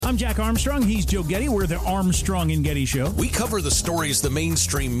I'm Jack Armstrong. He's Joe Getty. We're the Armstrong and Getty Show. We cover the stories the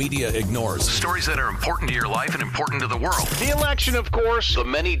mainstream media ignores. Stories that are important to your life and important to the world. The election, of course. The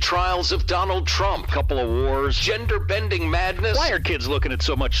many trials of Donald Trump. Couple of wars. Gender-bending madness. Why are kids looking at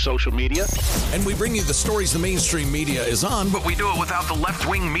so much social media? And we bring you the stories the mainstream media is on, But we do it without the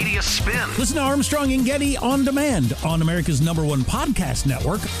left-wing media spin. Listen to Armstrong and Getty on demand on America's #1 podcast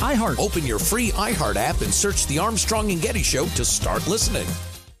network, iHeart. Open your free iHeart app and search the Armstrong and Getty Show to start listening.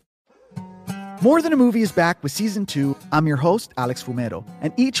 More Than a Movie is back with Season 2. I'm your host, Alex Fumero.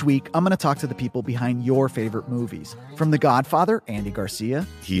 And each week, I'm going to talk to the people behind your favorite movies. From The Godfather, Andy Garcia.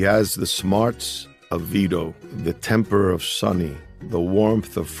 He has the smarts of Vito, the temper of Sonny, the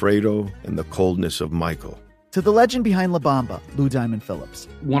warmth of Fredo, and the coldness of Michael. To the legend behind La Bamba, Lou Diamond Phillips.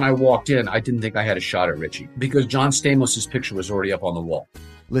 When I walked in, I didn't think I had a shot at Richie because John Stamos' picture was already up on the wall.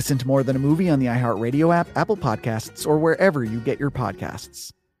 Listen to More Than a Movie on the iHeartRadio app, Apple Podcasts, or wherever you get your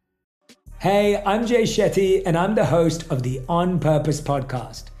podcasts. Hey, I'm Jay Shetty, and I'm the host of the On Purpose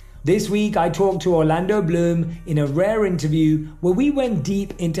podcast. This week, I talked to Orlando Bloom in a rare interview where we went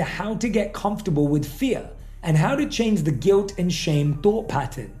deep into how to get comfortable with fear and how to change the guilt and shame thought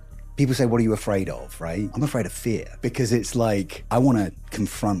pattern. People say, what are you afraid of, right? I'm afraid of fear because it's like I want to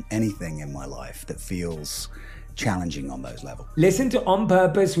confront anything in my life that feels challenging on those levels. Listen to On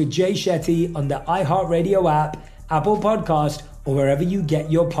Purpose with Jay Shetty on the iHeartRadio app, Apple Podcast, or wherever you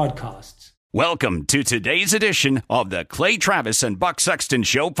get your podcasts. Welcome to today's edition of the Clay Travis and Buck Sexton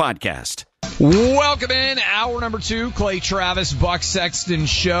Show podcast. Welcome in, hour number 2, Clay Travis, Buck Sexton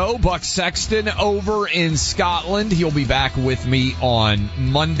Show. Buck Sexton over in Scotland. He'll be back with me on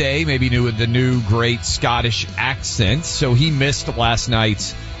Monday, maybe with the new great Scottish accent. So he missed last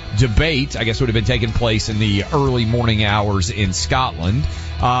night's debate. I guess would have been taking place in the early morning hours in Scotland.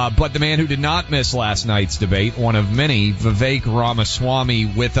 But the man who did not miss last night's debate, one of many, Vivek Ramaswamy,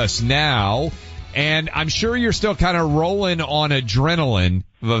 with us now. And I'm sure you're still kind of rolling on adrenaline,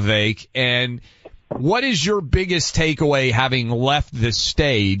 Vivek. And what is your biggest takeaway having left the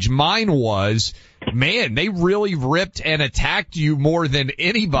stage? Mine was, man, they really ripped and attacked you more than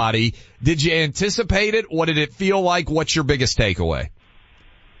anybody. Did you anticipate it? What did it feel like? What's your biggest takeaway?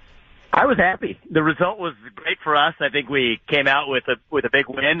 I was happy. The result was great for us. I think we came out with a big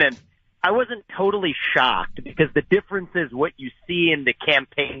win, and I wasn't totally shocked because the difference is what you see in the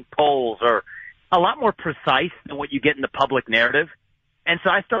campaign polls are a lot more precise than what you get in the public narrative. And so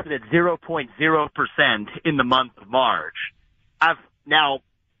I started at 0.0% in the month of March. I've now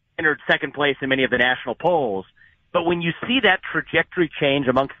entered second place in many of the national polls. But when you see that trajectory change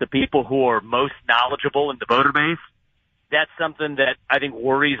amongst the people who are most knowledgeable in the voter base, that's something that I think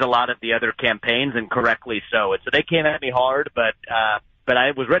worries a lot of the other campaigns, and correctly so. And so they came at me hard, but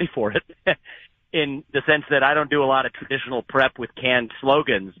I was ready for it in the sense that I don't do a lot of traditional prep with canned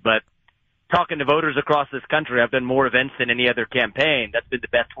slogans. But talking to voters across this country, I've done more events than any other campaign. That's been the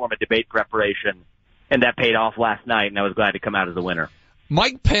best form of debate preparation, and that paid off last night, and I was glad to come out as a winner.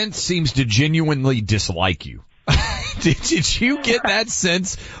 Mike Pence seems to genuinely dislike you. Did you get that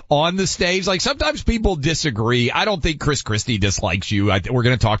sense on the stage? Like, sometimes people disagree. I don't think Chris Christie dislikes you. We're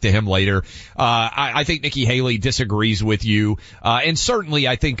going to talk to him later. I think Nikki Haley disagrees with you. And certainly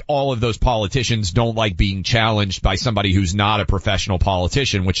I think all of those politicians don't like being challenged by somebody who's not a professional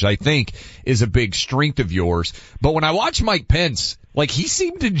politician, which I think is a big strength of yours. But when I watch Mike Pence, like, he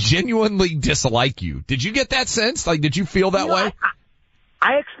seemed to genuinely dislike you. Did you get that sense? Like, did you feel that way?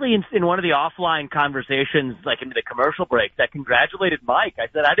 I actually, in one of the offline conversations, like into the commercial breaks, I congratulated Mike. I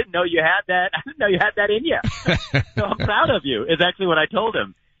said, I didn't know you had that. I didn't know you had that in you. So I'm proud of you, is actually what I told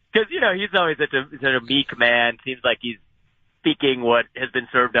him. Because, you know, he's always such a meek man. Seems like he's speaking what has been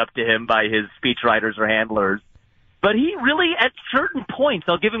served up to him by his speechwriters or handlers. But he really, at certain points,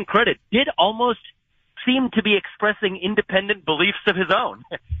 I'll give him credit, did almost seem to be expressing independent beliefs of his own.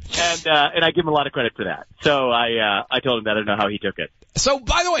 And I give him a lot of credit for that. So I told him that. I don't know how he took it. So,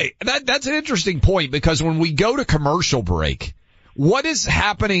 by the way, that's an interesting point, because when we go to commercial break, what is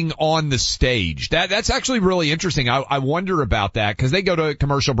happening on the stage? That's actually really interesting. I wonder about that, because they go to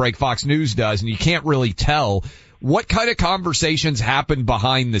commercial break, Fox News does, and you can't really tell what kind of conversations happen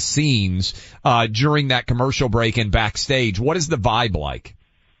behind the scenes during that commercial break and backstage. What is the vibe like?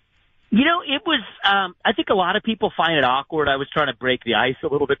 You know, it was, I think a lot of people find it awkward. I was trying to break the ice a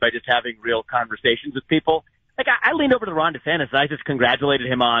little bit by just having real conversations with people. Like, I leaned over to Ron DeSantis and I just congratulated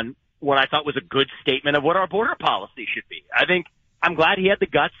him on what I thought was a good statement of what our border policy should be. I think I'm glad he had the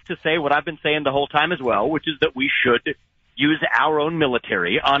guts to say what I've been saying the whole time as well, which is that we should use our own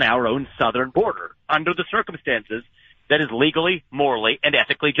military on our own southern border under the circumstances that is legally, morally, and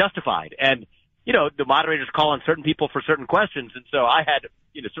ethically justified. And the moderators call on certain people for certain questions. And so I had,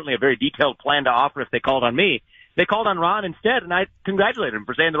 certainly a very detailed plan to offer if they called on me. They called on Ron instead, and I congratulated him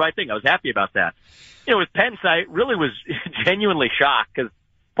for saying the right thing. I was happy about that. With Pence, I really was genuinely shocked because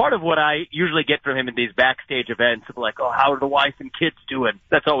part of what I usually get from him in these backstage events is like, oh, how are the wife and kids doing?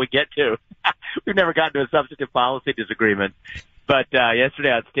 That's all we get to. We've never gotten to a substantive policy disagreement. But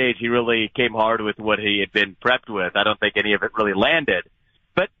yesterday on stage, he really came hard with what he had been prepped with. I don't think any of it really landed.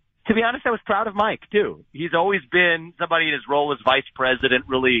 But to be honest, I was proud of Mike, too. He's always been somebody in his role as vice president,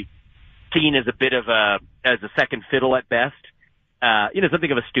 really seen as a bit of a second fiddle at best.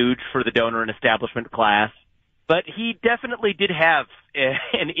 Something of a stooge for the donor and establishment class. But he definitely did have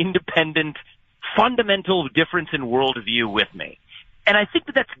an independent, fundamental difference in worldview with me. And I think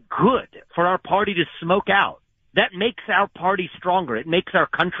that that's good for our party to smoke out. That makes our party stronger. It makes our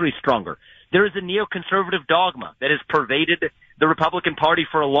country stronger. There is a neoconservative dogma that has pervaded the Republican Party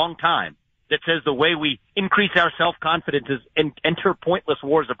for a long time that says the way we increase our self-confidence is enter pointless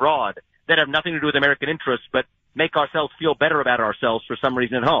wars abroad that have nothing to do with American interests but make ourselves feel better about ourselves for some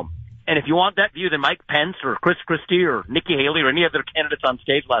reason at home. And if you want that view, then Mike Pence or Chris Christie or Nikki Haley or any other candidates on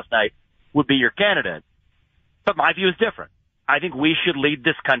stage last night would be your candidate. But my view is different. I think we should lead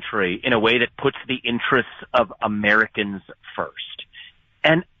this country in a way that puts the interests of Americans first.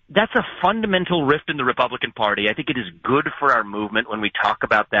 And that's a fundamental rift in the Republican Party. I think it is good for our movement when we talk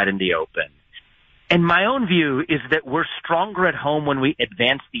about that in the open. And my own view is that we're stronger at home when we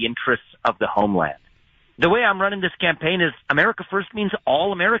advance the interests of the homeland. The way I'm running this campaign is America First means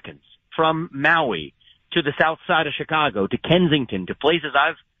all Americans, from Maui to the south side of Chicago to Kensington to places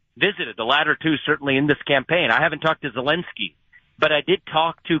I've visited, the latter two certainly in this campaign. I haven't talked to Zelensky, but I did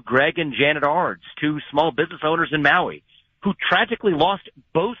talk to Greg and Janet Ards, two small business owners in Maui, who tragically lost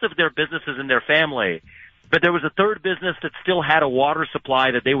both of their businesses and their family. But there was a third business that still had a water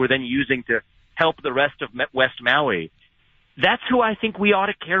supply that they were then using to help the rest of West Maui. That's who I think we ought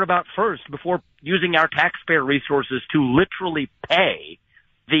to care about first before using our taxpayer resources to literally pay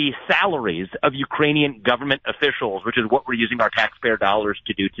the salaries of Ukrainian government officials, which is what we're using our taxpayer dollars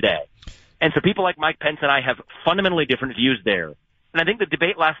to do today. And so people like Mike Pence and I have fundamentally different views there. And I think the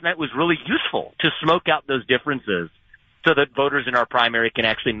debate last night was really useful to smoke out those differences so that voters in our primary can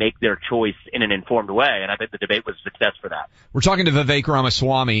actually make their choice in an informed way. And I think the debate was a success for that. We're talking to Vivek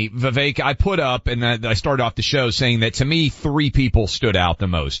Ramaswamy. Vivek, I put up, and I started off the show saying that to me, three people stood out the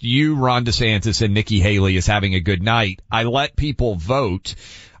most. You, Ron DeSantis, and Nikki Haley is having a good night. I let people vote,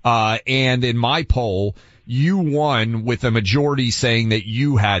 and in my poll, you won with a majority saying that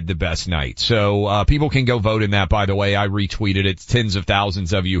you had the best night. So, people can go vote in that, by the way. I retweeted it. Tens of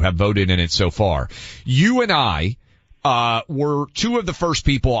thousands of you have voted in it so far. You and I, were two of the first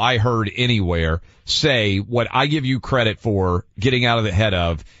people I heard anywhere say what I give you credit for getting out of the head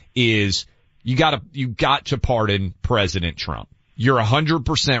of is you got to pardon President Trump. You're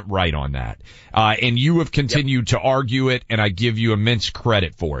 100% right on that. And you have continued to argue it, and I give you immense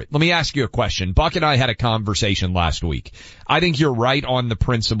credit for it. Let me ask you a question. Buck and I had a conversation last week. I think you're right on the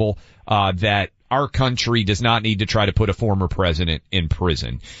principle, that our country does not need to try to put a former president in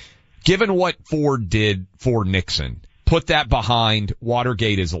prison. Given what Ford did for Nixon, put that behind,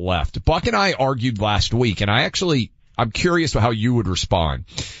 Watergate is left. Buck and I argued last week, and I'm curious how you would respond,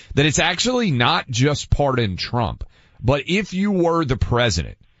 that it's actually not just pardon Trump, but if you were the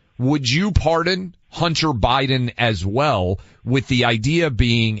president, would you pardon Hunter Biden as well, with the idea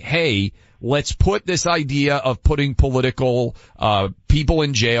being, hey, let's put this idea of putting political people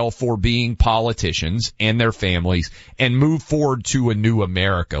in jail for being politicians and their families and move forward to a new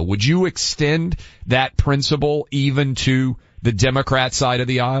America? Would you extend that principle even to the Democrat side of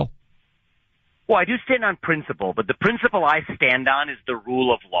the aisle? Well, I do stand on principle, but the principle I stand on is the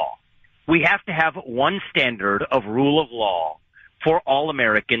rule of law. We have to have one standard of rule of law for all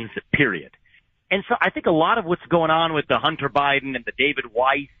Americans, period. And so I think a lot of what's going on with the Hunter Biden and the David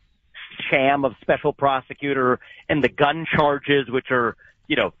Weiss sham of special prosecutor and the gun charges, which are,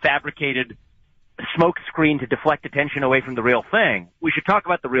 fabricated smoke screen to deflect attention away from the real thing. We should talk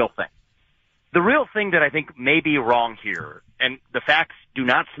about the real thing. The real thing that I think may be wrong here, and the facts do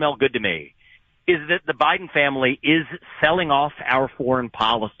not smell good to me, is that the Biden family is selling off our foreign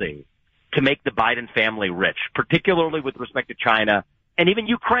policy to make the Biden family rich, particularly with respect to China and even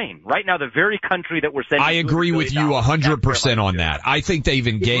Ukraine. Right now, the very country that we're sending. I agree with you 100% on that. I think they've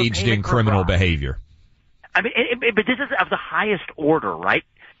engaged in criminal behavior. I mean, but this is of the highest order, right?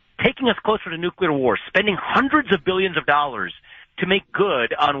 Taking us closer to nuclear war, spending hundreds of billions of dollars to make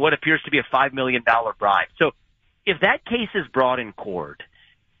good on what appears to be a $5 million bribe. So if that case is brought in court,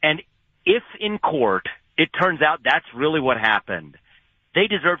 and if in court it turns out that's really what happened, they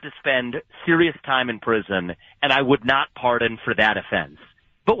deserve to spend serious time in prison, and I would not pardon for that offense.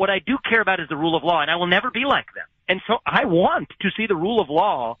 But what I do care about is the rule of law, and I will never be like them. And so I want to see the rule of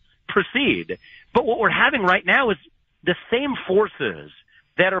law proceed. But what we're having right now is the same forces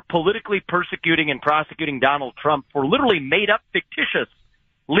that are politically persecuting and prosecuting Donald Trump for literally made-up fictitious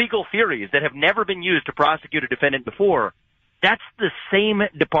legal theories that have never been used to prosecute a defendant before. That's the same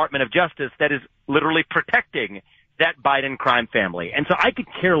Department of Justice that is literally protecting that Biden crime family. And so I could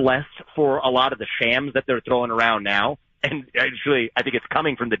care less for a lot of the shams that they're throwing around now. And actually, I think it's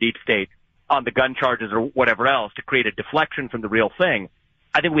coming from the deep state on the gun charges or whatever else to create a deflection from the real thing.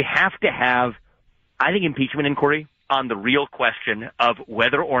 I think we have to have, impeachment inquiry on the real question of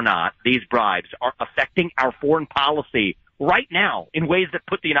whether or not these bribes are affecting our foreign policy right now in ways that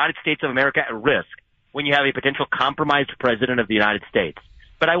put the United States of America at risk when you have a potential compromised president of the United States.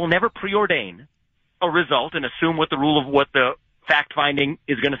 But I will never preordain a result and assume what the fact-finding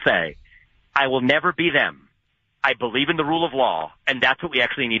is going to say. I will never be them. I believe in the rule of law, and that's what we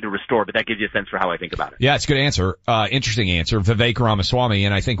actually need to restore, but that gives you a sense for how I think about it. Yeah, it's a good answer. Interesting answer. Vivek Ramaswamy,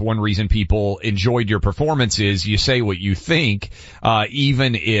 and I think one reason people enjoyed your performance is you say what you think,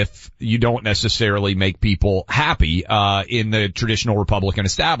 even if you don't necessarily make people happy, in the traditional Republican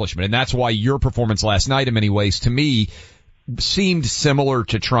establishment. And that's why your performance last night, in many ways, to me, seemed similar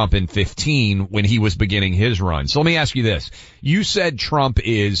to Trump in 2015 when he was beginning his run. So let me ask you this. You said Trump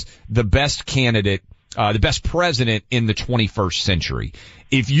is the best candidate, the best president in the 21st century.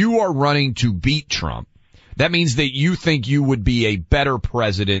 If you are running to beat Trump, that means that you think you would be a better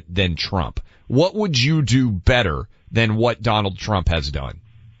president than Trump. What would you do better than what Donald Trump has done?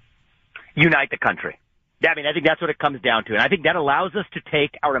 Unite the country. I think that's what it comes down to. And I think that allows us to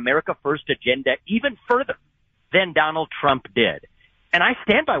take our America First agenda even further than Donald Trump did. And I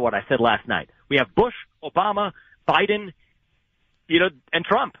stand by what I said last night. We have Bush, Obama, Biden, and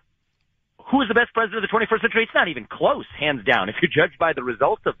Trump. Who is the best president of the 21st century? It's not even close, hands down, if you judge by the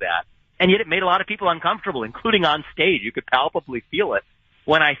results of that. And yet it made a lot of people uncomfortable, including on stage. You could palpably feel it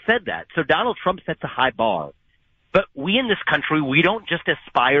when I said that. So Donald Trump sets a high bar. But we in this country, we don't just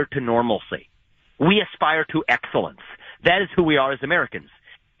aspire to normalcy. We aspire to excellence. That is who we are as Americans.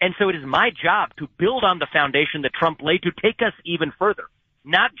 And so it is my job to build on the foundation that Trump laid to take us even further.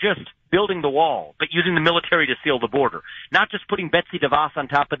 Not just building the wall, but using the military to seal the border. Not just putting Betsy DeVos on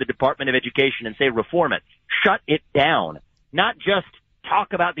top of the Department of Education and say reform it. Shut it down. Not just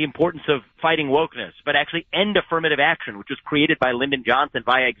talk about the importance of fighting wokeness, but actually end affirmative action, which was created by Lyndon Johnson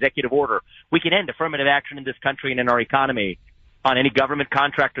via executive order. We can end affirmative action in this country and in our economy on any government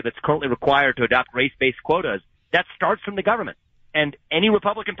contractor that's currently required to adopt race-based quotas. That starts from the government. And any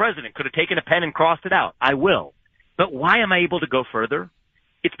Republican president could have taken a pen and crossed it out. I will. But why am I able to go further?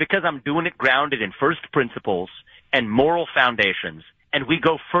 It's because I'm doing it grounded in first principles and moral foundations, and we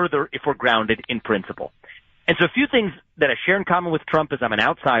go further if we're grounded in principle. And so a few things that I share in common with Trump is I'm an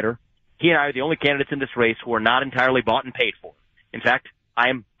outsider. He and I are the only candidates in this race who are not entirely bought and paid for. In fact, I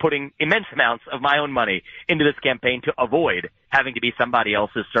am putting immense amounts of my own money into this campaign to avoid having to be somebody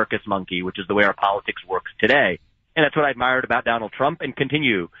else's circus monkey, which is the way our politics works today. And that's what I admired about Donald Trump and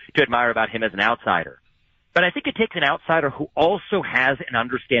continue to admire about him as an outsider. But I think it takes an outsider who also has an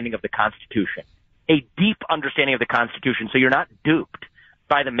understanding of the Constitution, a deep understanding of the Constitution, so you're not duped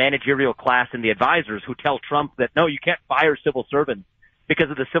by the managerial class and the advisors who tell Trump that, no, you can't fire civil servants because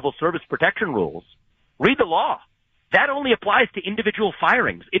of the civil service protection rules. Read the law. That only applies to individual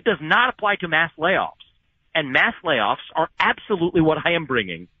firings. It does not apply to mass layoffs. And mass layoffs are absolutely what I am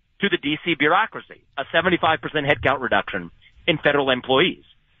bringing to the D.C. bureaucracy, a 75% headcount reduction in federal employees.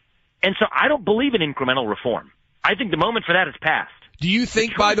 And so I don't believe in incremental reform. I think the moment for that is past. Do you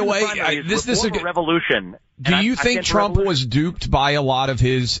think, by the way, this is a revolution? Do you think Trump was duped by a lot of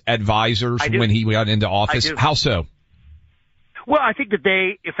his advisors when he got into office? How so? Well, I think that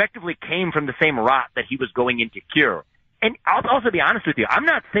they effectively came from the same rot that he was going in to cure. And I'll also be honest with you. I'm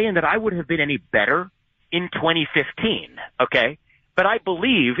not saying that I would have been any better in 2015, okay? But I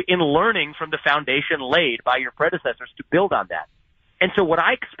believe in learning from the foundation laid by your predecessors to build on that. And so what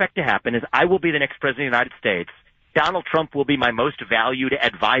I expect to happen is I will be the next president of the United States. Donald Trump will be my most valued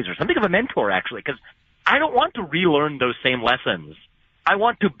advisor. Something of a mentor, actually, because I don't want to relearn those same lessons. I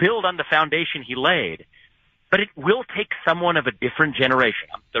want to build on the foundation he laid. But it will take someone of a different generation.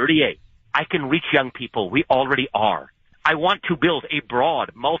 I'm 38. I can reach young people. We already are. I want to build a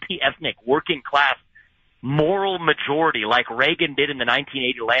broad, multi-ethnic, working-class, moral majority like Reagan did in the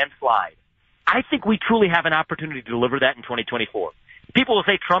 1980 landslide. I think we truly have an opportunity to deliver that in 2024. People will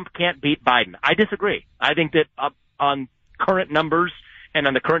say Trump can't beat Biden. I disagree. I think that on current numbers and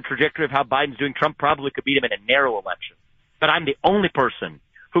on the current trajectory of how Biden's doing, Trump probably could beat him in a narrow election. but I'm the only person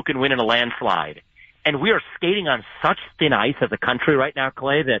who can win in a landslide. And we are skating on such thin ice as a country right now,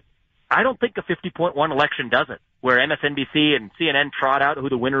 Clay, that I don't think a 50.1 election does it, where MSNBC and CNN trot out who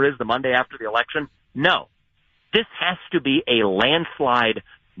the winner is the Monday after the election. No. This has to be a landslide,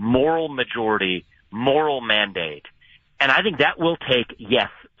 moral majority, moral mandate. And I think that will take, yes,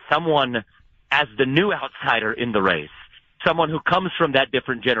 someone as the new outsider in the race, someone who comes from that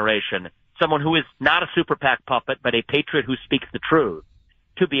different generation, someone who is not a super PAC puppet, but a patriot who speaks the truth,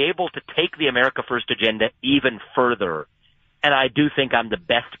 to be able to take the America First agenda even further. And I do think I'm the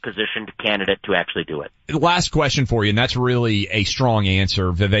best positioned candidate to actually do it. Last question for you, and that's really a strong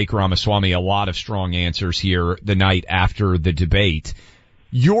answer. Vivek Ramaswamy, a lot of strong answers here the night after the debate.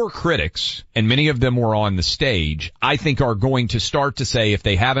 Your critics, and many of them were on the stage, I think are going to start to say, if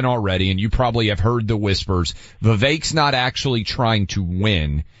they haven't already, and you probably have heard the whispers, Vivek's not actually trying to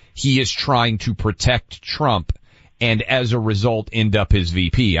win. He is trying to protect Trump and as a result end up his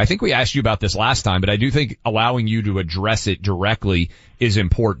VP. I think we asked you about this last time, but I do think allowing you to address it directly is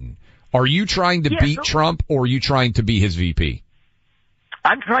important. Are you trying to beat Trump, or are you trying to be his VP?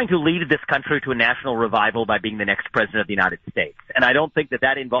 I'm trying to lead this country to a national revival by being the next president of the United States. And I don't think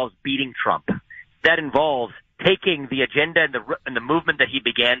that involves beating Trump. That involves taking the agenda and the movement that he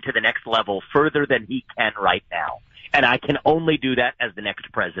began to the next level further than he can right now. And I can only do that as the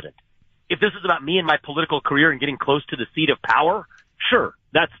next president. If this is about me and my political career and getting close to the seat of power, sure,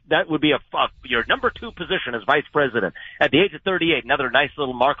 that would be your number 2 position as vice president at the age of 38. Another nice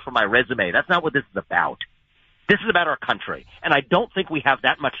little mark for my resume. That's not what this is about. This is about our country, and I don't think we have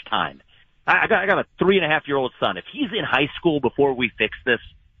that much time. I got a 3.5-year-old son. If he's in high school before we fix this,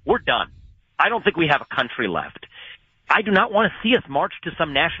 we're done. I don't think we have a country left. I do not want to see us march to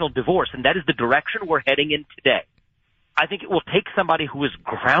some national divorce, and that is the direction we're heading in today. I think it will take somebody who is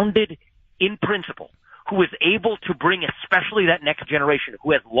grounded in principle, who is able to bring especially that next generation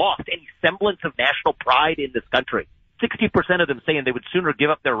who has lost any semblance of national pride in this country. 60% of them saying they would sooner give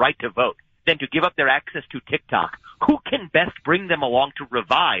up their right to vote than to give up their access to TikTok. Who can best bring them along to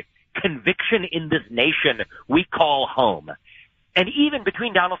revive conviction in this nation we call home? And even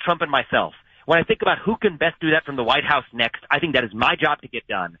between Donald Trump and myself, when I think about who can best do that from the White House next, I think that is my job to get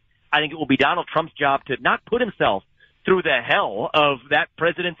done. I think it will be Donald Trump's job to not put himself through the hell of that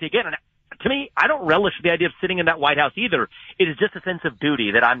presidency again. And to me, I don't relish the idea of sitting in that White House either. It is just a sense of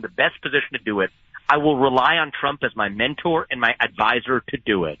duty that I'm the best positioned to do it. I will rely on Trump as my mentor and my advisor to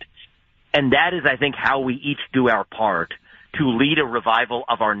do it. And that is, I think, how we each do our part to lead a revival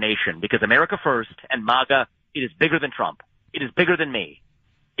of our nation. Because America First and MAGA, it is bigger than Trump. It is bigger than me.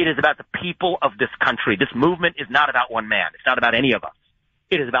 It is about the people of this country. This movement is not about one man. It's not about any of us.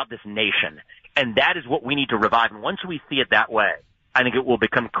 It is about this nation. And that is what we need to revive. And once we see it that way, I think it will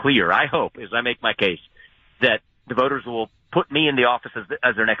become clear, I hope, as I make my case, that the voters will put me in the office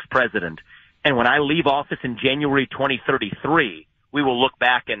as their next president. And when I leave office in January 2033, we will look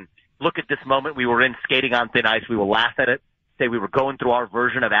back and look at this moment we were in, skating on thin ice. We will laugh at it, say we were going through our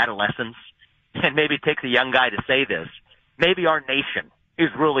version of adolescence. And maybe it takes a young guy to say this. Maybe our nation is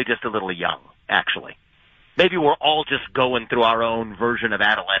really just a little young, actually. Maybe we're all just going through our own version of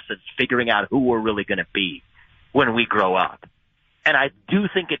adolescence, figuring out who we're really going to be when we grow up. And I do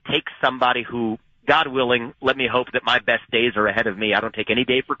think it takes somebody who, God willing, let me hope that my best days are ahead of me. I don't take any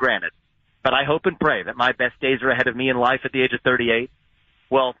day for granted. But I hope and pray that my best days are ahead of me in life at the age of 38.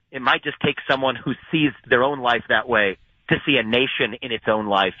 Well, it might just take someone who sees their own life that way to see a nation in its own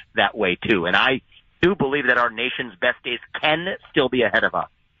life that way, too. And I do believe that our nation's best days can still be ahead of us.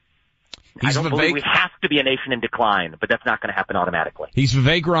 I don't believe we have to be a nation in decline, but that's not going to happen automatically. He's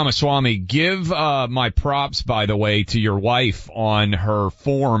Vivek Ramaswamy. Give my props, by the way, to your wife on her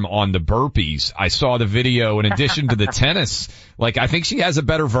form on the burpees. I saw the video in addition to the tennis. Like, I think she has a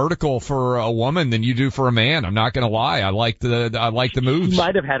better vertical for a woman than you do for a man. I'm not going to lie. I like the moves. You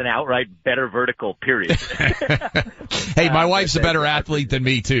might have had an outright better vertical, period. Hey, my wife's a better athlete than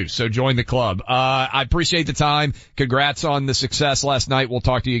me, too, so join the club. I appreciate the time. Congrats on the success last night. We'll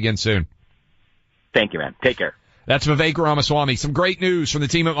talk to you again soon. Thank you, man. Take care. That's Vivek Ramaswamy. Some great news from the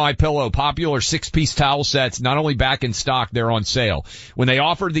team at MyPillow. Popular 6-piece towel sets, not only back in stock, they're on sale. When they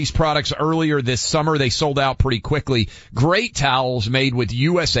offered these products earlier this summer, they sold out pretty quickly. Great towels made with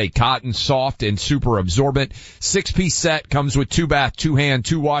USA cotton, soft and super absorbent. 6-piece set comes with 2 bath, 2 hand,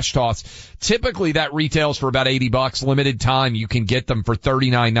 2 washcloths. Typically that retails for about $80. Limited time, you can get them for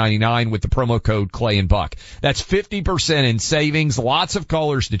 $39.99 with the promo code Clay and Buck. That's 50% in savings. Lots of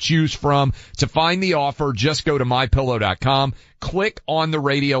colors to choose from. To find the offer, just go to MyPillow.com. Click on the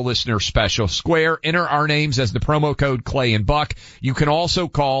radio listener special square. Enter our names as the promo code Clay and Buck. You can also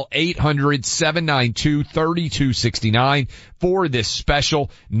call 800-792-3269 for this special.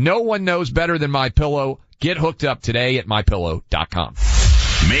 No one knows better than MyPillow. Get hooked up today at MyPillow.com.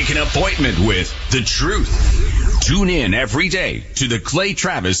 Make an appointment with the truth. Tune in every day to the Clay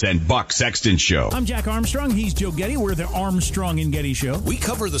Travis and Buck Sexton Show. I'm Jack Armstrong. He's Joe Getty. We're the Armstrong and Getty Show. We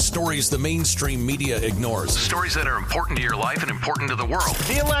cover the stories the mainstream media ignores. Stories that are important to your life and important to the world.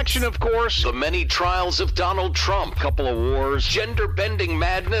 The election, of course. The many trials of Donald Trump. Couple of wars. Gender-bending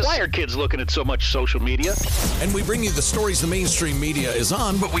madness. Why are kids looking at so much social media? And we bring you the stories the mainstream media is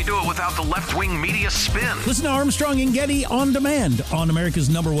on, But we do it without the left-wing media spin. Listen to Armstrong and Getty on demand on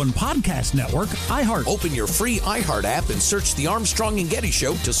America's #1 podcast network, iHeart. Open your free iHeart app and search the Armstrong and Getty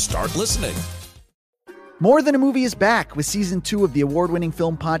Show to start listening. More Than a Movie is back with season 2 of the award-winning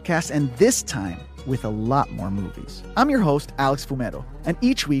film podcast, and this time with a lot more movies. I'm your host, Alex Fumero, and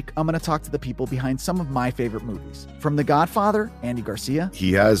each week I'm going to talk to the people behind some of my favorite movies. From The Godfather, Andy Garcia.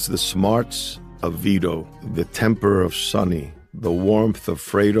 He has the smarts of Vito, the temper of Sonny, the warmth of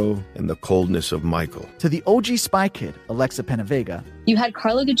Fredo, and the coldness of Michael. To the OG Spy Kid, Alexa Penavega. You had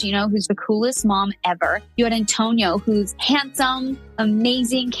Carla Gugino, who's the coolest mom ever. You had Antonio, who's handsome,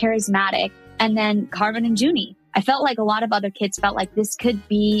 amazing, charismatic. And then Carmen and Junie. I felt like a lot of other kids felt like this could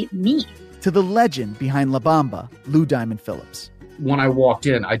be me. To the legend behind La Bamba, Lou Diamond Phillips. When I walked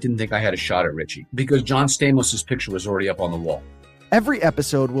in, I didn't think I had a shot at Richie because John Stamos' picture was already up on the wall. Every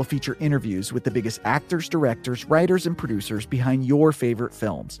episode will feature interviews with the biggest actors, directors, writers, and producers behind your favorite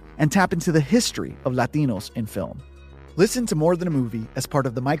films and tap into the history of Latinos in film. Listen to More Than a Movie as part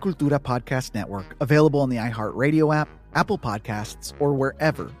of the My Cultura podcast network, available on the iHeartRadio app, Apple Podcasts, or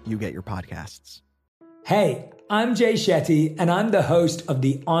wherever you get your podcasts. Hey, I'm Jay Shetty, and I'm the host of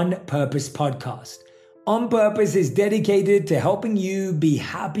the On Purpose podcast. On Purpose is dedicated to helping you be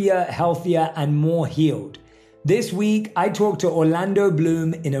happier, healthier, and more healed. This week, I talked to Orlando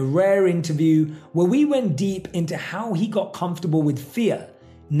Bloom in a rare interview where we went deep into how he got comfortable with fear,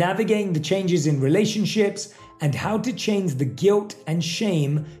 navigating the changes in relationships, and how to change the guilt and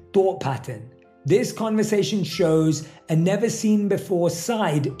shame thought pattern. This conversation shows a never-seen-before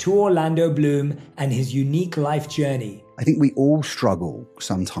side to Orlando Bloom and his unique life journey. I think we all struggle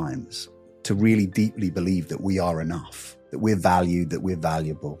sometimes to really deeply believe that we are enough, that we're valued, that we're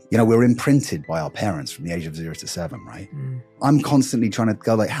valuable. You know, we're imprinted by our parents from the age of 0 to 7, right? I'm constantly trying to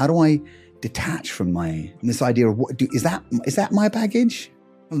go like, how do I detach from this idea of is that my baggage?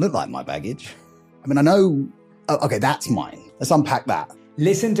 It doesn't look like my baggage. I mean, I know, okay, that's mine. Let's unpack that.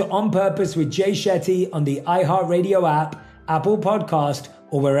 Listen to On Purpose with Jay Shetty on the iHeartRadio app, Apple Podcast,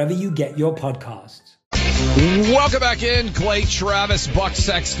 or wherever you get your podcasts. Welcome back in, Clay Travis, Buck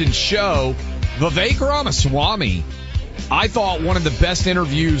Sexton Show. Vivek Ramaswamy, I thought one of the best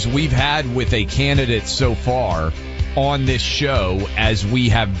interviews we've had with a candidate so far on this show, as we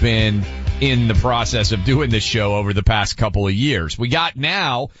have been in the process of doing this show over the past couple of years.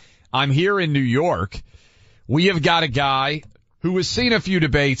 I'm here in New York. We have got a guy who has seen a few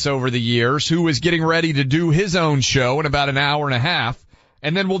debates over the years, who is getting ready to do his own show in about an hour and a half.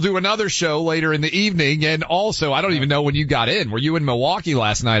 And then we'll do another show later in the evening. And also, I don't even know when you got in. Were you in Milwaukee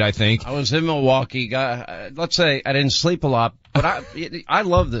last night, I think? I was in Milwaukee. Let's say I didn't sleep a lot, but I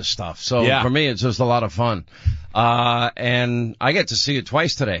love this stuff. So for me, it's just a lot of fun. And I get to see it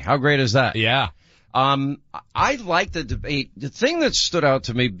twice today. How great is that? Yeah. I like the debate. The thing that stood out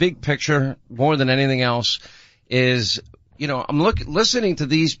to me, big picture, more than anything else, is, you know, I'm listening to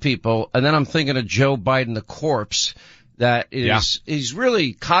these people, and then I'm thinking of Joe Biden, the corpse, that is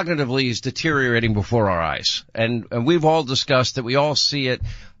really cognitively is deteriorating before our eyes. And we've all discussed that. We all see it.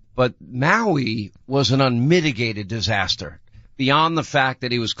 But Maui was an unmitigated disaster. Beyond the fact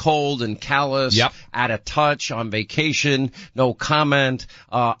that he was cold and callous, out of touch, on vacation, no comment,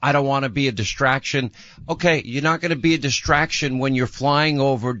 I don't want to be a distraction. Okay, you're not going to be a distraction when you're flying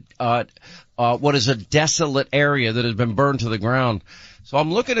over what is a desolate area that has been burned to the ground. So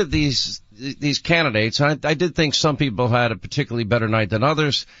I'm looking at these candidates. I did think some people had a particularly better night than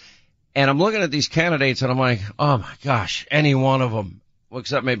others. And I'm looking at these candidates and I'm like, oh my gosh, any one of them. Well,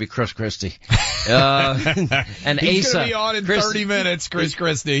 except maybe Chris Christie. And He's Asa. going to be on in 30 minutes, Chris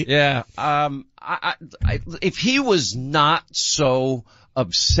Christie. Yeah. If he was not so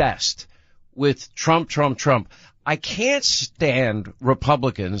obsessed with Trump, I can't stand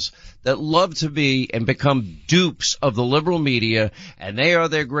Republicans that love to be and become dupes of the liberal media, and they are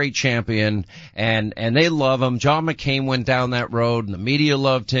their great champion, and they love him. John McCain went down that road, and the media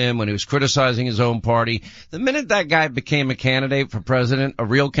loved him when he was criticizing his own party. The minute that guy became a candidate for president, a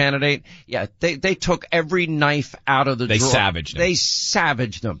real candidate, yeah, they took every knife out of the drawer. They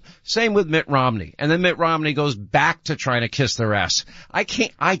savaged him. Same with Mitt Romney. And then Mitt Romney goes back to trying to kiss their ass.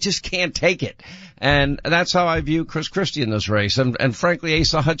 I just can't take it. And that's how I view Chris Christie in this race. And frankly,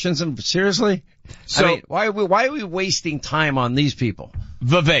 Asa Hutchinson, seriously? So, I mean, why are we wasting time on these people?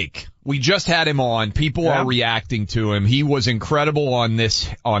 Vivek, we just had him on. People are reacting to him. He was incredible on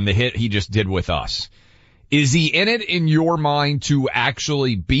the hit he just did with us. Is he in it in your mind to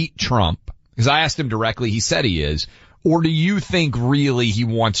actually beat Trump? Because I asked him directly. He said he is. Or do you think really he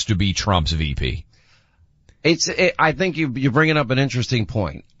wants to be Trump's VP? I think you're bringing up an interesting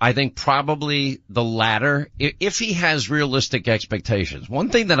point. I think probably the latter, if he has realistic expectations. One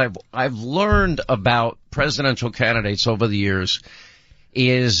thing that I've learned about presidential candidates over the years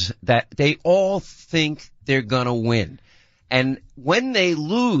is that they all think they're gonna win. And when they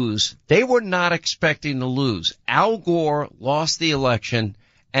lose, they were not expecting to lose. Al Gore lost the election,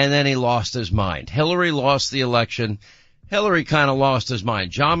 and then he lost his mind. Hillary lost the election. Hillary kind of lost his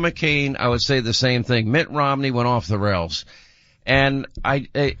mind. John McCain, I would say the same thing. Mitt Romney went off the rails. And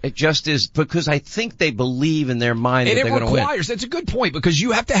it just is because I think they believe in their mind that they're going to win. It's a good point because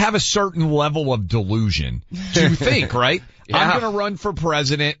you have to have a certain level of delusion to think, right? Yeah. I'm going to run for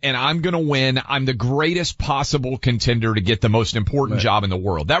president and I'm going to win. I'm the greatest possible contender to get the most important job in the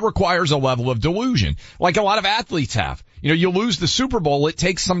world. That requires a level of delusion, like a lot of athletes have. You know, you lose the Super Bowl. It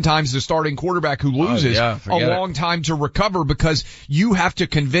takes sometimes the starting quarterback who loses a long time to recover because you have to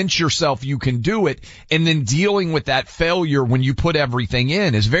convince yourself you can do it. And then dealing with that failure when you put everything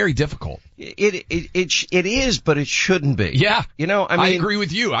in is very difficult. It is, but it shouldn't be. Yeah. You know, I mean, I agree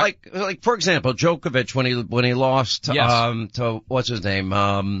with you. Like for example, Djokovic when he lost, to what's his name?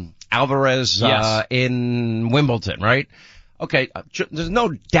 Alvarez, in Wimbledon, right? Okay. There's no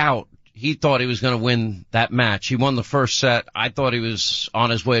doubt he thought he was going to win that match. He won the first set. I thought he was on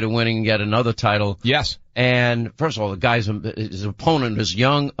his way to winning yet another title. Yes. And first of all, his opponent is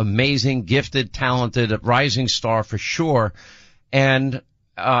young, amazing, gifted, talented, rising star for sure. And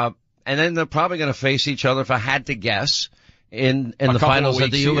then they're probably going to face each other, if I had to guess, in the finals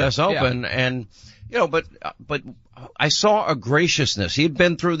of the U.S. Open. And, you know, but I saw a graciousness. He'd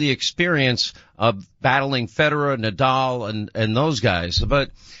been through the experience of battling Federer, Nadal, and those guys.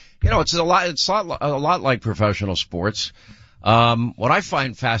 But, you know, it's a lot like professional sports. What I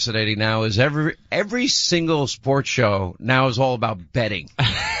find fascinating now is every single sports show now is all about betting.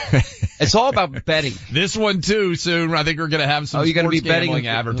 It's all about betting. This one too soon. I think we're going to have some sports gambling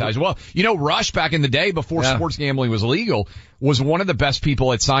advertised. Well, you know, Rush back in the day before sports gambling was legal was one of the best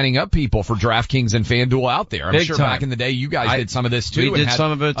people at signing up people for DraftKings and FanDuel out there. I'm sure back in the day you guys did some of this too. We did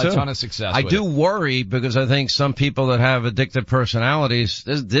some of it too. A ton of success. I do worry because I think some people that have addictive personalities,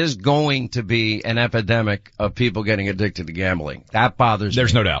 there's going to be an epidemic of people getting addicted to gambling. That bothers me.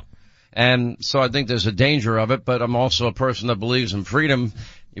 There's no doubt. And so I think there's a danger of it, but I'm also a person that believes in freedom.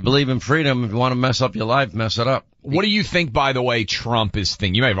 You believe in freedom. If you want to mess up your life, mess it up. What do you think, by the way, Trump is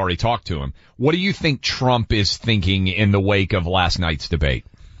thinking? You may have already talked to him. What do you think Trump is thinking in the wake of last night's debate?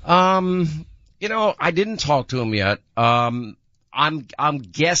 You know, I didn't talk to him yet. I'm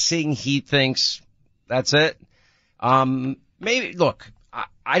guessing he thinks that's it. Maybe, look,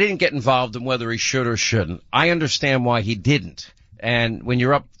 I didn't get involved in whether he should or shouldn't. I understand why he didn't. And when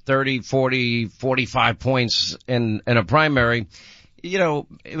you're up 30, 40, 45 points in a primary, you know,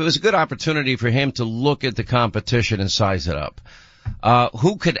 it was a good opportunity for him to look at the competition and size it up.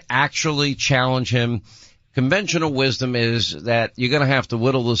 Who could actually challenge him? Conventional wisdom is that you're going to have to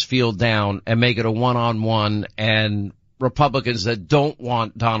whittle this field down and make it a one-on-one, and Republicans that don't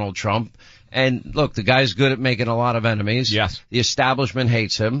want Donald Trump. And look, the guy's good at making a lot of enemies. Yes. The establishment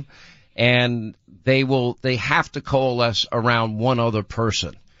hates him, and they have to coalesce around one other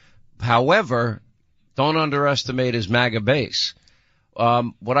person. However, don't underestimate his MAGA base.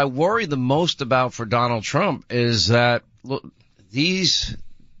 What I worry the most about for Donald Trump is that, look, these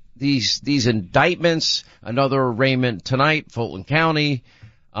indictments, another arraignment tonight, Fulton County,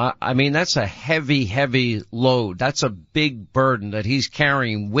 I mean, that's a heavy load. That's a big burden that he's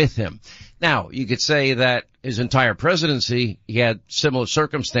carrying with him. Now, you could say that his entire presidency, he had similar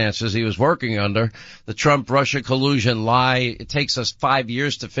circumstances he was working under. The Trump-Russia collusion lie, it takes us 5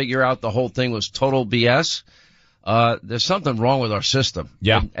 years to figure out the whole thing was total BS. There's something wrong with our system.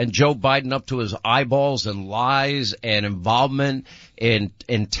 Yeah. And Joe Biden up to his eyeballs in lies and involvement in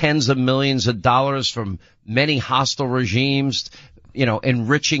tens of millions of dollars from many hostile regimes,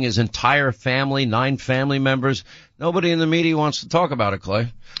 enriching his entire family, 9 family members. Nobody in the media wants to talk about it,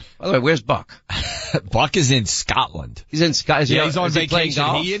 Clay. By the way, where's Buck? Buck is in Scotland. He's in Scotland. Yeah, he's on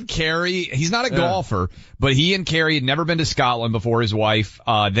vacation. He and Carrie, he's not a golfer, but he and Carrie had never been to Scotland before his wife.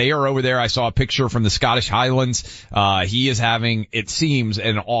 They are over there. I saw a picture from the Scottish Highlands. He is having, it seems,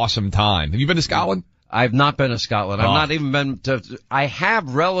 an awesome time. Have you been to Scotland? I've not been to Scotland. I've not even been to, I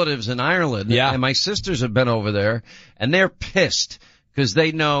have relatives in Ireland. Yeah. And my sisters have been over there, and they're pissed because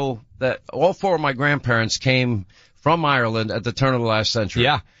they know that all 4 of my grandparents came from Ireland at the turn of the last century.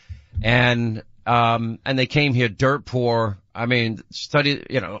 Yeah. And they came here dirt poor. I mean,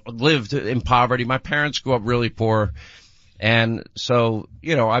 lived in poverty. My parents grew up really poor. And so,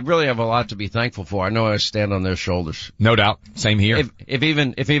 I really have a lot to be thankful for. I know I stand on their shoulders. No doubt. Same here. If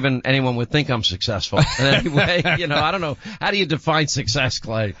even anyone would think I'm successful in any way, I don't know. How do you define success,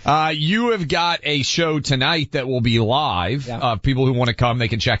 Clay? You have got a show tonight that will be live. Yeah. People who want to come, they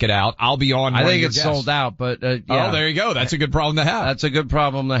can check it out. I'll be on. I think it's sold out, but, yeah. Oh, there you go. That's a good problem to have. That's a good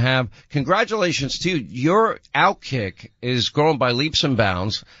problem to have. Congratulations to you. Your Outkick is growing by leaps and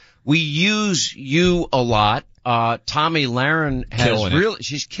bounds. We use you a lot. Tommy Lahren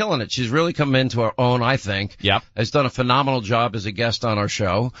she's killing it. She's really come into her own, I think. Yep. Has done a phenomenal job as a guest on our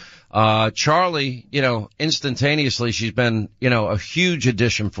show. Charlie, instantaneously, she's been, a huge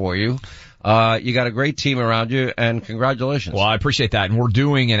addition for you. You got a great team around you, and congratulations. Well, I appreciate that. And we're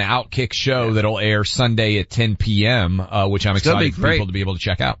doing an Outkick show that'll air Sunday at 10 p.m., which I'm excited for people to be able to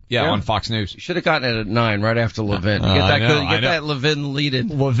check out. Yeah, on Fox News. You should have gotten it at 9, right after Levin. You get that Levin lead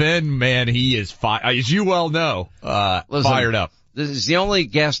in. Levin, man, he is as you well know, fired up. This is the only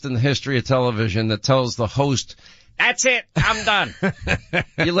guest in the history of television that tells the host, "That's it. I'm done."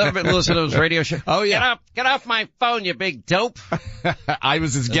 You ever listen to those radio shows? Oh, yeah. Get off my phone, you big dope. I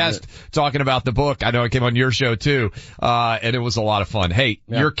was his guest talking about the book. I know I came on your show too. And it was a lot of fun. Hey,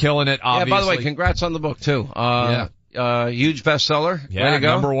 you're killing it, obviously. Yeah, by the way, congrats on the book too. Huge bestseller. Yeah, way to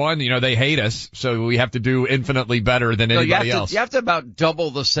go. Number 1. They hate us, so we have to do infinitely better than anybody else. You have to about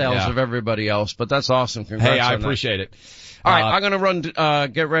double the sales of everybody else, but that's awesome. Congrats. Hey, I appreciate it. All right, I'm going to run,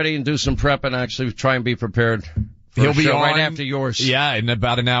 get ready and do some prep and actually try and be prepared. He'll be on right after yours. Yeah, in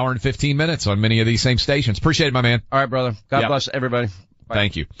about an hour and 15 minutes on many of these same stations. Appreciate it, my man. All right, brother. God bless everybody. Bye.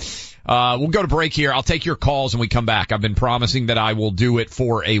 Thank you. We'll go to break here. I'll take your calls when we come back. I've been promising that I will do it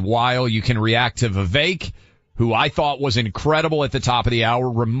for a while. You can react to Vivek, who I thought was incredible at the top of the hour.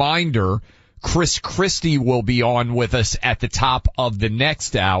 Reminder, Chris Christie will be on with us at the top of the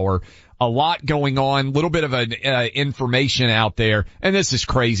next hour. A lot going on, a little bit of information out there, and this is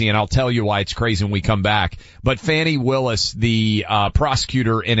crazy, and I'll tell you why it's crazy when we come back. But Fani Willis, the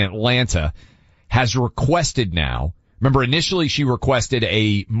prosecutor in Atlanta, has requested now, remember initially she requested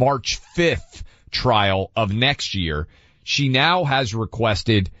a March 5th trial of next year. She now has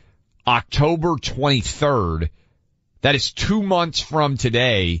requested October 23rd, that is 2 months from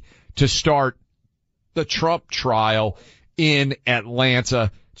today, to start the Trump trial in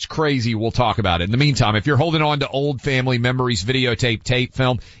Atlanta. It's crazy. We'll talk about it. In the meantime, if you're holding on to old family memories, videotape, tape,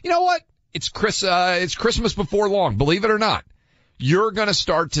 film, you know what? It's Christmas before long. Believe it or not. You're going to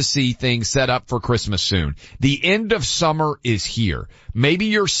start to see things set up for Christmas soon. The end of summer is here. Maybe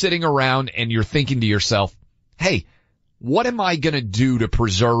you're sitting around and you're thinking to yourself, hey, what am I going to do to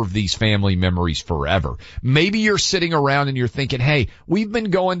preserve these family memories forever? Maybe you're sitting around and you're thinking, hey, we've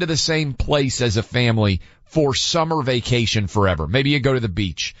been going to the same place as a family for summer vacation forever. Maybe you go to the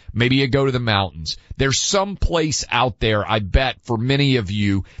beach. Maybe you go to the mountains. There's some place out there, I bet, for many of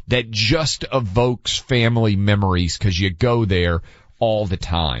you that just evokes family memories because you go there all the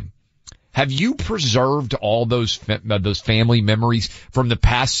time. Have you preserved all those family memories from the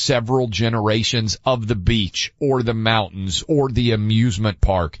past several generations of the beach or the mountains or the amusement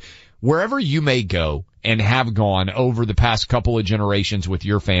park? Wherever you may go and have gone over the past couple of generations with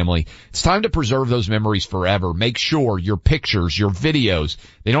your family, it's time to preserve those memories forever. Make sure your pictures, your videos,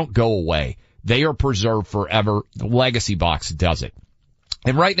 they don't go away. They are preserved forever. The Legacy Box does it.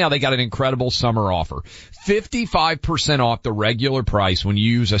 And right now they got an incredible summer offer. 55% off the regular price when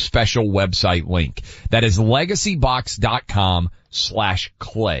you use a special website link. That is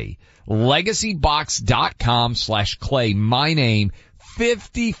legacybox.com/clay. Legacybox.com/clay. My name.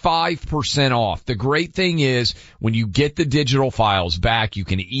 55% off. The great thing is when you get the digital files back, you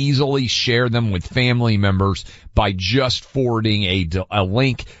can easily share them with family members by just forwarding a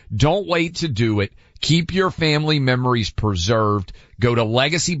link. Don't wait to do it. Keep your family memories preserved. Go to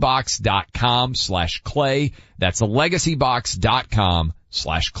legacybox.com/clay. That's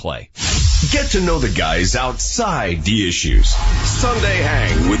legacybox.com/clay. Get to know the guys outside the issues. Sunday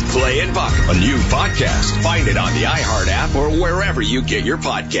Hang with Clay and Buck, a new podcast. Find it on the iHeart app or wherever you get your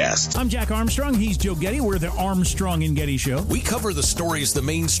podcasts. I'm Jack Armstrong. He's Joe Getty. We're the Armstrong and Getty Show. We cover the stories the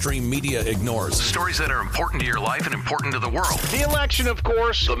mainstream media ignores. Stories that are important to your life and important to the world. The election, of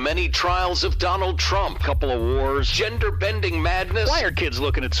course. The many trials of Donald Trump. Couple of wars. Gender-bending madness. Why are kids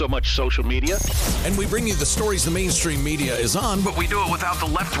looking at so much social media? And we bring you the stories the mainstream media is on, But we do it without the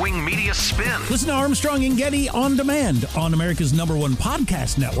left-wing media spin. Listen to Armstrong and Getty on demand on America's #1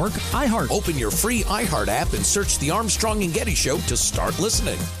 podcast network, iHeart. Open your free iHeart app and search the Armstrong and Getty Show to start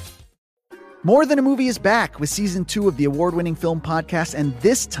listening. More Than a Movie is back with season 2 of the award-winning film podcast, and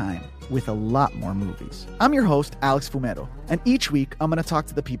this time with a lot more movies. I'm your host, Alex Fumero, and each week I'm going to talk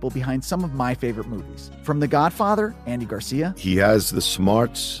to the people behind some of my favorite movies. From The Godfather, Andy Garcia. He has the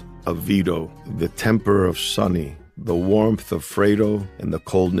smarts of Vito, the temper of Sonny, the warmth of Fredo, and the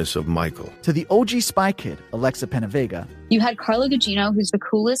coldness of Michael. To the OG Spy Kid, Alexa Penavega. You had Carla Gugino, who's the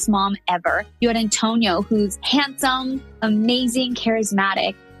coolest mom ever. You had Antonio, who's handsome, amazing,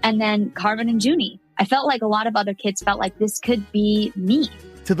 charismatic. And then Carmen and Junie. I felt like a lot of other kids felt like this could be me.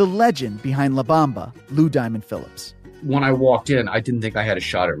 To the legend behind La Bamba, Lou Diamond Phillips. When I walked in, I didn't think I had a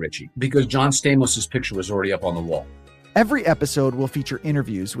shot at Richie because John Stamos' picture was already up on the wall. Every episode will feature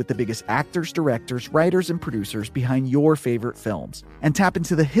interviews with the biggest actors, directors, writers, and producers behind your favorite films and tap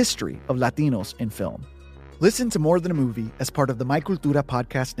into the history of Latinos in film. Listen to More Than a Movie as part of the My Cultura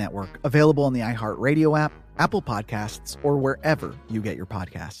podcast network, available on the iHeart Radio app, Apple Podcasts, or wherever you get your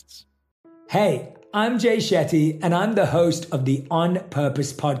podcasts. Hey, I'm Jay Shetty, and I'm the host of the On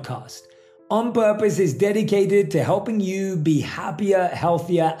Purpose podcast. On Purpose is dedicated to helping you be happier,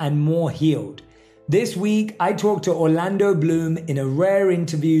 healthier, and more healed. This week, I talked to Orlando Bloom in a rare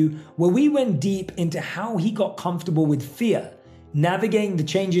interview where we went deep into how he got comfortable with fear, navigating the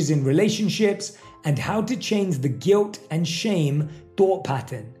changes in relationships, and how to change the guilt and shame thought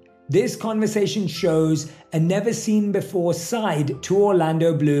pattern. This conversation shows a never-seen-before side to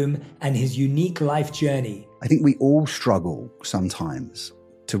Orlando Bloom and his unique life journey. I think we all struggle sometimes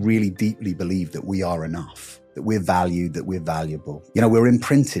to really deeply believe that we are enough, that we're valued, that we're valuable. You know, we're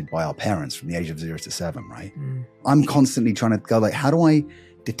imprinted by our parents from the age of 0 to 7, right? I'm constantly trying to go like, how do I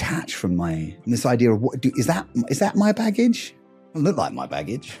detach from this idea of is that my baggage? It doesn't look like my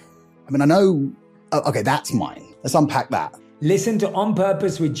baggage. I mean, I know, okay, that's mine. Let's unpack that. Listen to On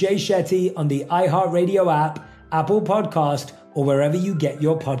Purpose with Jay Shetty on the iHeartRadio app, Apple Podcast, or wherever you get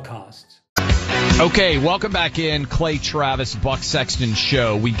your podcasts. Okay, welcome back in. Clay Travis, Buck Sexton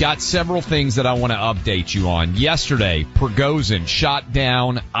Show. We got several things that I want to update you on. Yesterday, Prigozhin shot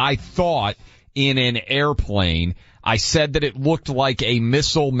down, I thought, in an airplane. I said that it looked like a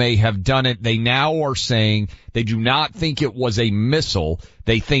missile may have done it. They now are saying they do not think it was a missile.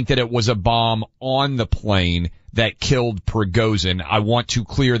 They think that it was a bomb on the plane that killed Prigozhin. I want to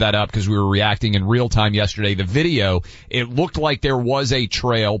clear that up because we were reacting in real time yesterday. The video, it looked like there was a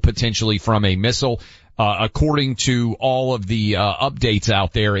trail potentially from a missile. According to all of the updates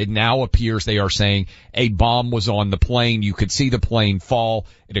out there, it now appears they are saying a bomb was on the plane. You could see the plane fall.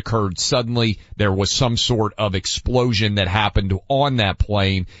 It occurred suddenly. There was some sort of explosion that happened on that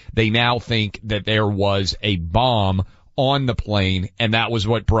plane. They now think that there was a bomb on the plane, and that was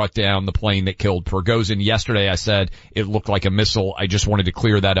what brought down the plane that killed Prigozhin. Yesterday I said it looked like a missile. I just wanted to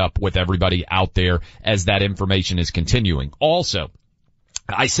clear that up with everybody out there as that information is continuing. Also,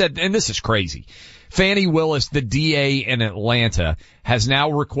 I said, and this is crazy, Fannie Willis, the DA in Atlanta, has now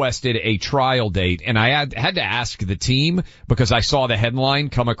requested a trial date, and I had to ask the team because I saw the headline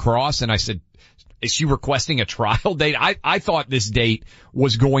come across, and I said, is she requesting a trial date? I thought this date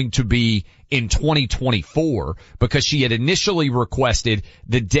was going to be in 2024 because she had initially requested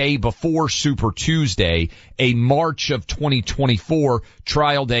the day before Super Tuesday, a March of 2024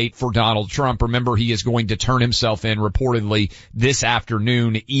 trial date for Donald Trump. Remember, he is going to turn himself in reportedly this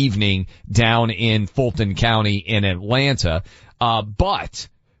evening down in Fulton County in Atlanta. But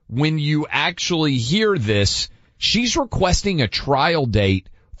when you actually hear this, she's requesting a trial date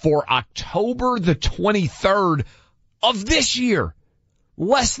for October the 23rd of this year.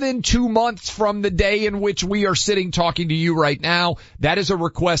 Less than 2 months from the day in which we are sitting talking to you right now. That is a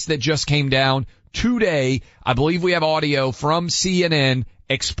request that just came down today. I believe we have audio from CNN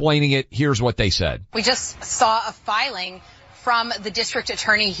explaining it. Here's what they said. We just saw a filing from the district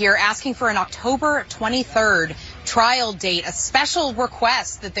attorney here asking for an October 23rd trial date, a special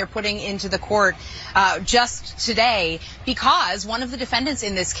request that they're putting into the court just today because one of the defendants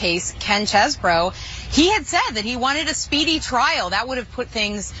in this case, Ken Chesbro, he had said that he wanted a speedy trial. That would have put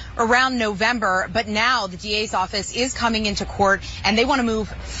things around November, but now the DA's office is coming into court and they want to move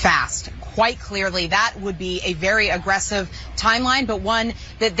fast. quite clearly that would be a very aggressive timeline, but one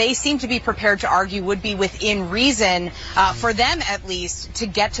that they seem to be prepared to argue would be within reason, for them at least, to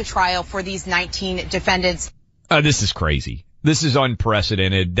get to trial for these 19 defendants. This is crazy. This is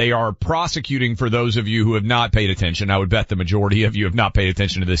unprecedented. They are prosecuting, for those of you who have not paid attention, I would bet the majority of you have not paid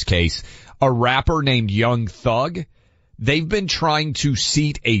attention to this case, a rapper named Young Thug. They've been trying to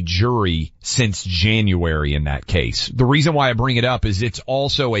seat a jury since January in that case. The reason why I bring it up is it's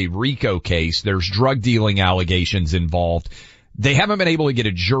also a RICO case. There's drug dealing allegations involved. They haven't been able to get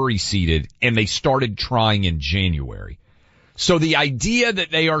a jury seated, and they started trying in January. So the idea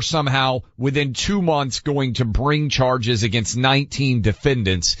that they are somehow within 2 months going to bring charges against 19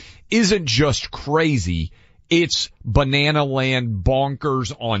 defendants isn't just crazy. It's banana land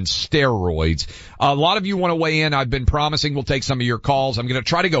bonkers on steroids. A lot of you want to weigh in. I've been promising we'll take some of your calls. I'm going to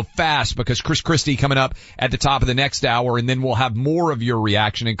try to go fast because Chris Christie coming up at the top of the next hour, and then we'll have more of your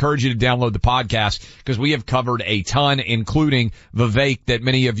reaction. I encourage you to download the podcast because we have covered a ton, including Vivek that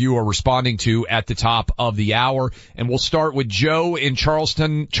many of you are responding to at the top of the hour. And we'll start with Joe in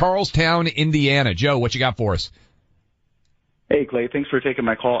Charlestown, Indiana. Joe, what you got for us? Hey, Clay. Thanks for taking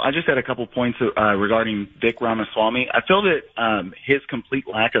my call. I just had a couple points regarding Vivek Ramaswamy. I feel that his complete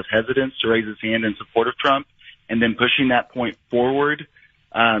lack of hesitance to raise his hand in support of Trump and then pushing that point forward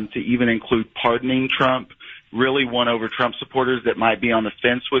to even include pardoning Trump really won over Trump supporters that might be on the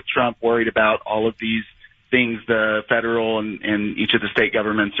fence with Trump, worried about all of these things the federal and each of the state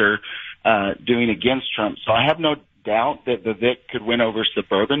governments are doing against Trump. So I have no doubt that Vivek could win over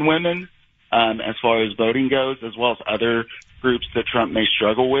suburban women as far as voting goes, as well as other groups that Trump may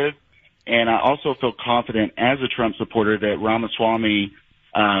struggle with. And I also feel confident as a Trump supporter that Ramaswamy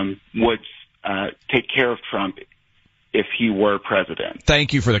would take care of Trump if he were president.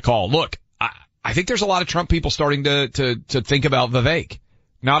 Thank you for the call. Look, I think there's a lot of Trump people starting to think about Vivek,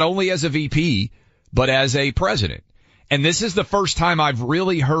 not only as a VP, but as a president. And this is the first time I've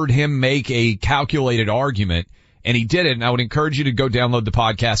really heard him make a calculated argument. And he did it, and I would encourage you to go download the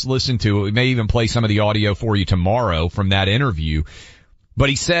podcast, listen to it. We may even play some of the audio for you tomorrow from that interview. But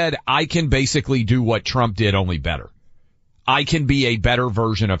he said, I can basically do what Trump did, only better. I can be a better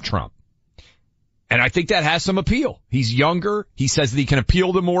version of Trump. And I think that has some appeal. He's younger. He says that he can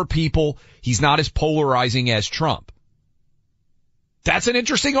appeal to more people. He's not as polarizing as Trump. That's an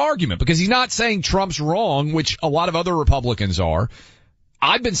interesting argument because he's not saying Trump's wrong, which a lot of other Republicans are.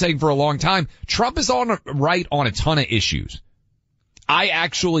 I've been saying for a long time, Trump is right on a ton of issues. I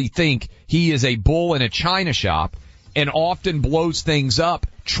actually think he is a bull in a china shop and often blows things up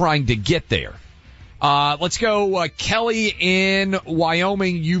trying to get there. Let's go, Kelly in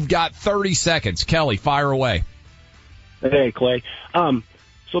Wyoming. You've got 30 seconds. Kelly, fire away. Hey, Clay.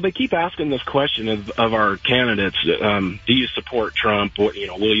 So they keep asking this question of our candidates. Do you support Trump? Will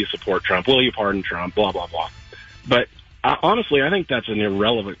you support Trump? Will you pardon Trump? Blah, blah, blah. But honestly, I think that's an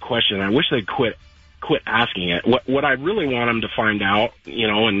irrelevant question. I wish they'd quit asking it. What I really want them to find out,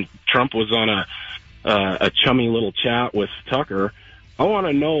 and Trump was on a chummy little chat with Tucker, I want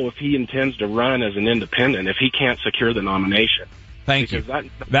to know if he intends to run as an independent if he can't secure the nomination. Thank you.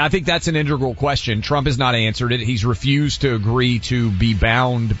 I think that's an integral question. Trump has not answered it. He's refused to agree to be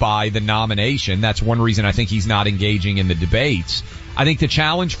bound by the nomination. That's one reason I think he's not engaging in the debates. I think the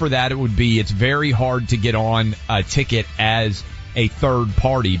challenge for that would be it's very hard to get on a ticket as a third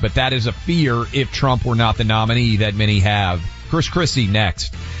party, but that is a fear if Trump were not the nominee that many have. Chris Christie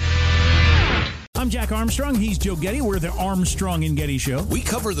next. I'm Jack Armstrong. He's Joe Getty. We're the Armstrong and Getty Show. We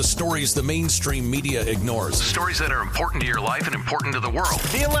cover the stories the mainstream media ignores. Stories that are important to your life and important to the world.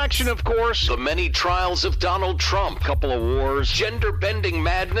 The election, of course. The many trials of Donald Trump. Couple of wars. Gender-bending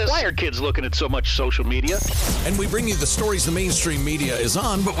madness. Why are kids looking at so much social media? And we bring you the stories the mainstream media is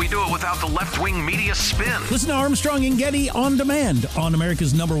on, But we do it without the left-wing media spin. Listen to Armstrong and Getty on demand on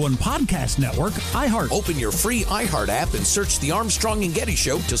America's #1 podcast network, iHeart. Open your free iHeart app and search the Armstrong and Getty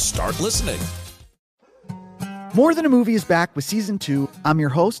Show to start listening. More Than a Movie is back with Season 2. I'm your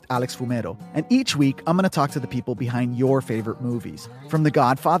host, Alex Fumero, and each week I'm going to talk to the people behind your favorite movies. From The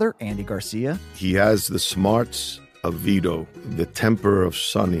Godfather, Andy Garcia. He has the smarts of Vito, the temper of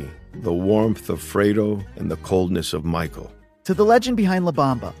Sonny, the warmth of Fredo, and the coldness of Michael. To the legend behind La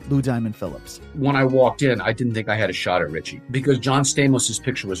Bamba, Lou Diamond Phillips. When I walked in, I didn't think I had a shot at Richie because John Stamos'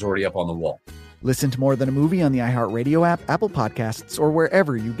 picture was already up on the wall. Listen to More Than a Movie on the iHeartRadio app, Apple Podcasts, or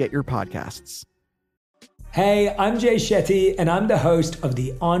wherever you get your podcasts. Hey, I'm Jay Shetty, and I'm the host of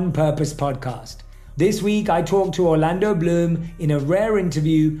the On Purpose podcast. This week, I talked to Orlando Bloom in a rare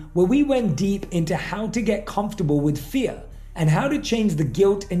interview where we went deep into how to get comfortable with fear and how to change the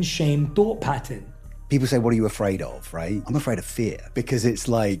guilt and shame thought pattern. People say, what are you afraid of, right? I'm afraid of fear, because it's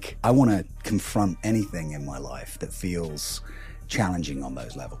like, I want to confront anything in my life that feels challenging on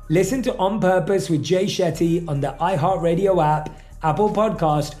those levels. Listen to On Purpose with Jay Shetty on the iHeartRadio app, Apple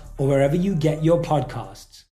Podcast, or wherever you get your podcasts.